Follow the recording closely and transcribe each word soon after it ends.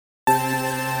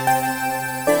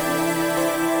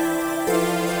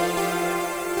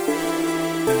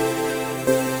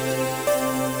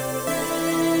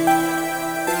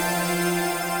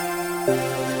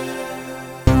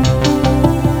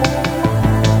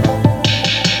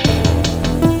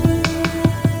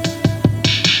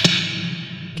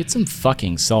Get some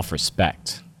fucking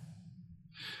self-respect.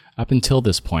 Up until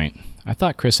this point, I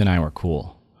thought Chris and I were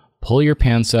cool. Pull your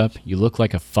pants up, you look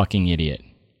like a fucking idiot.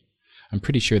 I'm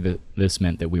pretty sure that this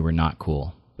meant that we were not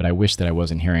cool, but I wish that I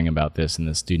wasn't hearing about this in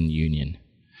the student union.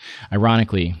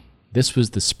 Ironically, this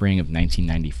was the spring of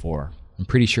 1994. I'm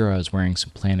pretty sure I was wearing some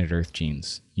Planet Earth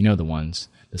jeans. You know the ones.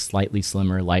 The slightly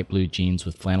slimmer light blue jeans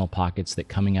with flannel pockets that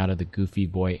coming out of the goofy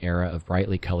boy era of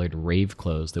brightly colored rave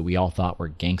clothes that we all thought were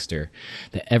gangster.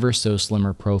 The ever so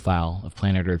slimmer profile of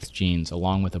Planet Earth jeans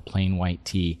along with a plain white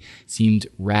tee seemed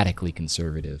radically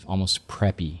conservative, almost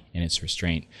preppy in its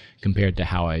restraint compared to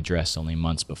how I dressed only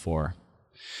months before.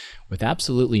 With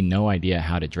absolutely no idea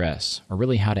how to dress, or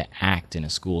really how to act in a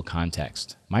school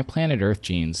context, my Planet Earth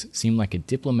jeans seemed like a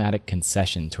diplomatic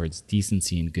concession towards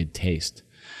decency and good taste.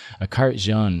 A carte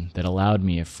jaune that allowed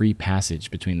me a free passage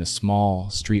between the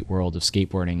small street world of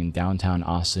skateboarding in downtown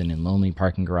Austin and lonely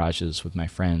parking garages with my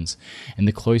friends, and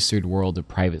the cloistered world of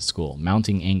private school,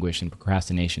 mounting anguish and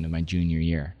procrastination of my junior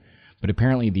year. But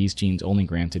apparently these jeans only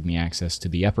granted me access to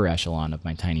the upper echelon of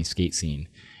my tiny skate scene,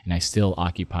 and I still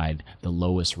occupied the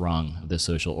lowest rung of the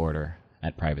social order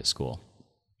at private school.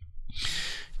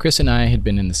 Chris and I had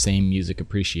been in the same music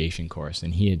appreciation course,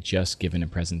 and he had just given a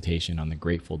presentation on the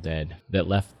Grateful Dead that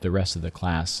left the rest of the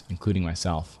class, including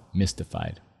myself,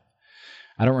 mystified.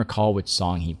 I don't recall which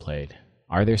song he played.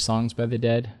 Are there songs by the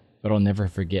Dead? But I'll never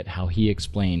forget how he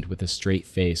explained with a straight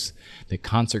face that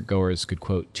concert goers could,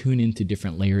 quote, tune into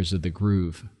different layers of the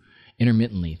groove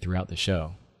intermittently throughout the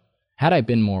show. Had I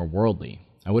been more worldly,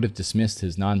 I would have dismissed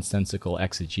his nonsensical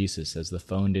exegesis as the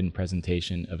phoned-in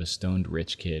presentation of a stoned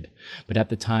rich kid, but at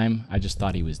the time, I just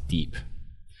thought he was deep.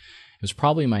 It was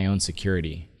probably my own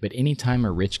security, but any time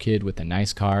a rich kid with a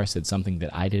nice car said something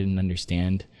that I didn't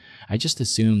understand, I just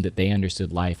assumed that they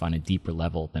understood life on a deeper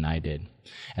level than I did.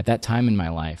 At that time in my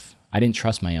life, I didn't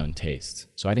trust my own tastes,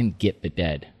 so I didn't get the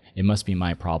Dead. It must be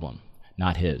my problem,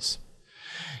 not his.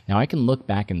 Now I can look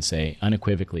back and say,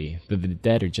 unequivocally, that the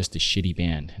Dead are just a shitty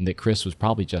band, and that Chris was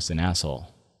probably just an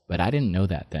asshole. But I didn't know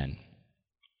that then.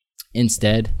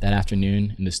 Instead, that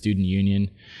afternoon, in the student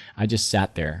union, I just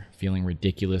sat there, feeling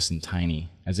ridiculous and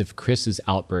tiny, as if Chris's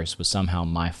outburst was somehow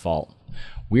my fault.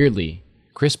 Weirdly,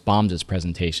 Chris bombed his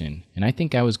presentation, and I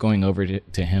think I was going over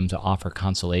to him to offer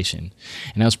consolation,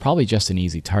 and I was probably just an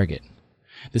easy target.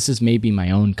 This is maybe my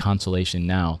own consolation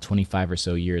now, 25 or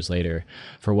so years later,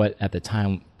 for what at the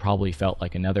time probably felt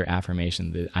like another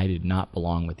affirmation that I did not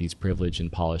belong with these privileged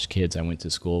and polished kids I went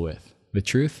to school with. The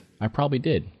truth? I probably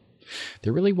did.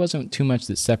 There really wasn't too much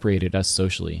that separated us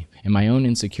socially, and my own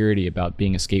insecurity about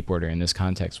being a skateboarder in this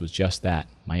context was just that,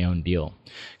 my own deal.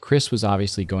 Chris was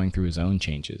obviously going through his own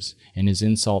changes, and his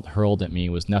insult hurled at me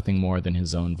was nothing more than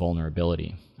his own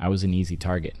vulnerability. I was an easy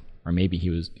target, or maybe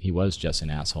he was just an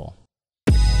asshole.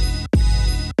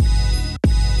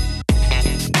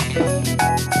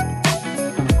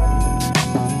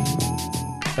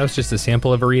 That was just a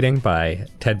sample of a reading by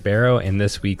Ted Barrow in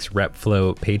this week's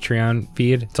RepFlow Patreon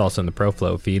feed. It's also in the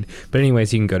ProFlow feed. But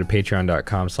anyways, you can go to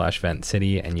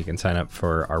patreon.com/VentCity and you can sign up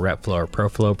for our RepFlow or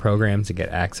ProFlow programs to get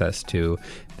access to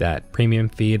that premium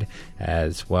feed,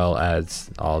 as well as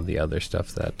all the other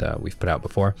stuff that we've put out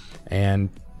before. And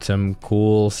some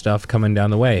cool stuff coming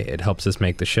down the way. It helps us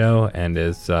make the show and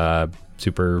is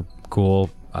super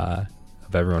cool of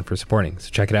everyone for supporting. So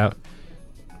check it out,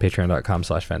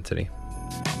 patreon.com/VentCity.